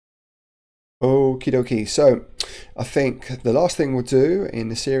Okie dokie. So I think the last thing we'll do in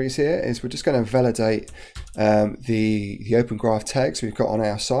the series here is we're just going to validate the Open Graph tags we've got on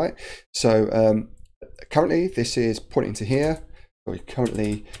our site. So currently this is pointing to here.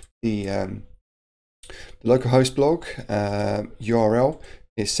 Currently the localhost blog URL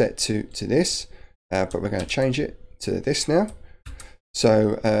is set to this, but we're going to change it to this now.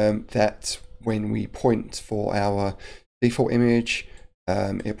 So that when we point for our default image,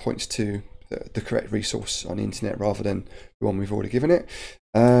 it points to the correct resource on the internet rather than the one we've already given it.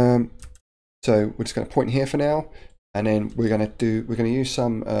 So we're just going to point here for now, and then we're going to use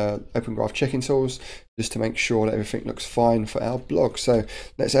some Open Graph checking tools just to make sure that everything looks fine for our blog. So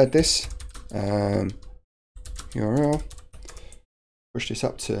let's add this URL, push this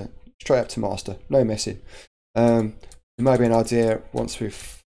up to straight up to master, no messing. It may be an idea once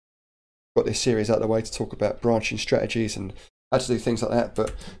we've got this series out of the way to talk about branching strategies and how to do things like that,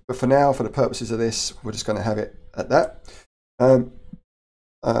 but for now, for the purposes of this, we're just going to have it at that. I'm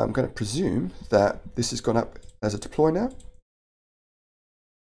going to presume that this has gone up as a deploy now.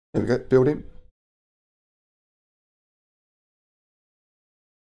 There we go, building.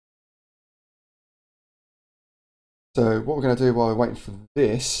 So what we're going to do while we're waiting for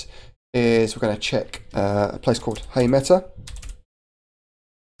this is we're going to check a place called Heymeta.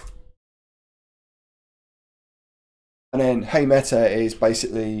 And then Heymeta is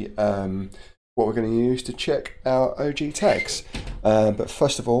basically what we're going to use to check our OG tags. But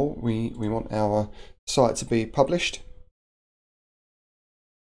first of all, we want our site to be published.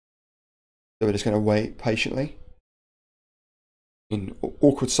 So we're just going to wait patiently in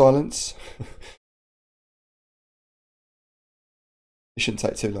awkward silence. It shouldn't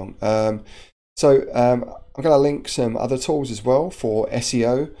take too long. I'm going to link some other tools as well for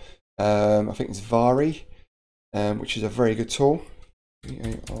SEO. I think it's Vari, which is a very good tool.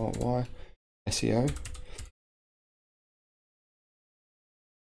 V-A-R-Y, SEO,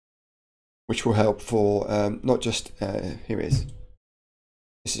 which will help for not just here it is.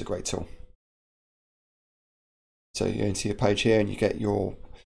 This is a great tool. So you go into your page here and you get all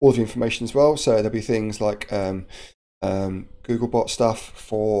of the information as well. So there'll be things like Googlebot stuff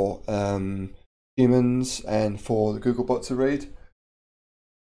for humans and for the Googlebot to read.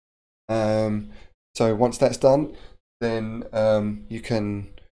 So once that's done, then you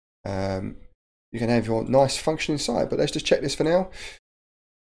can have your nice functioning site. But let's just check this for now.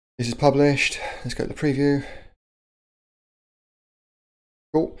 This is published. Let's go to the preview.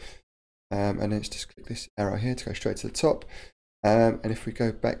 Cool. And then let's just click this arrow here to go straight to the top. And if we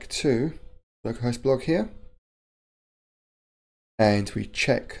go back to localhost blog here, and we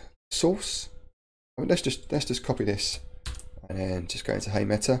check source, let's just copy this and then just go into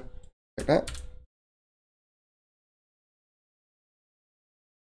Heymeta, like that.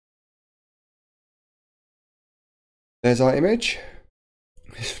 There's our image.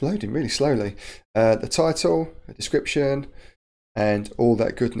 It's loading really slowly. The title, the description, and all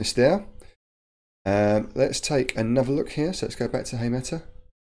that goodness there. Let's take another look here. So let's go back to Heymeta,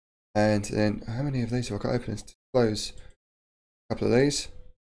 and then how many of these have I got open? Let's close a couple of these,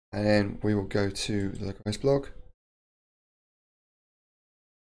 and then we will go to the localhost blog,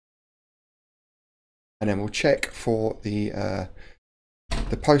 and then we'll check for the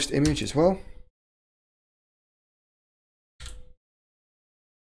post image as well.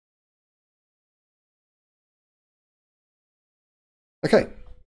 Okay,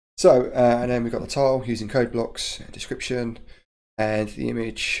 so and then we've got the title using code blocks, description, and the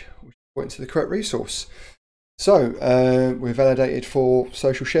image which points to the correct resource. So we're validated for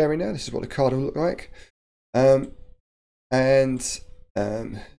social sharing now. This is what the card will look like. The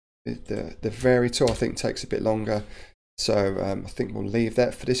Vari tool I think takes a bit longer, so I think we'll leave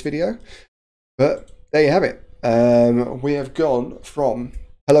that for this video. But there you have it. We have gone from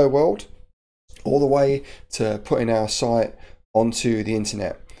hello world all the way to putting our site onto the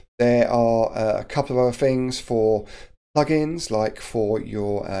internet. There are a couple of other things for plugins, like for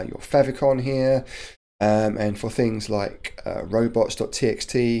your favicon here, and for things like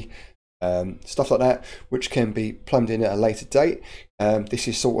robots.txt, stuff like that, which can be plumbed in at a later date. This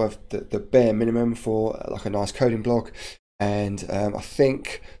is sort of the bare minimum for like a nice coding blog, and I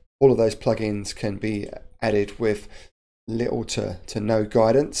think all of those plugins can be added with little to no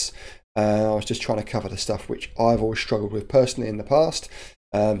guidance. I was just trying to cover the stuff which I've always struggled with personally in the past,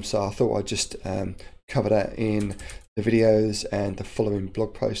 so I thought I'd just cover that in the videos and the following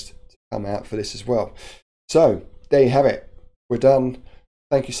blog post to come out for this as well. So there you have it, we're done.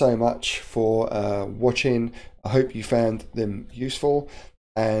 Thank you so much for watching. I hope you found them useful,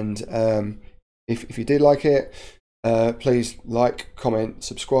 and if you did like it, please like, comment,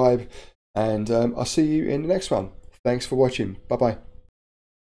 subscribe, And I'll see you in the next one. Thanks for watching. Bye bye.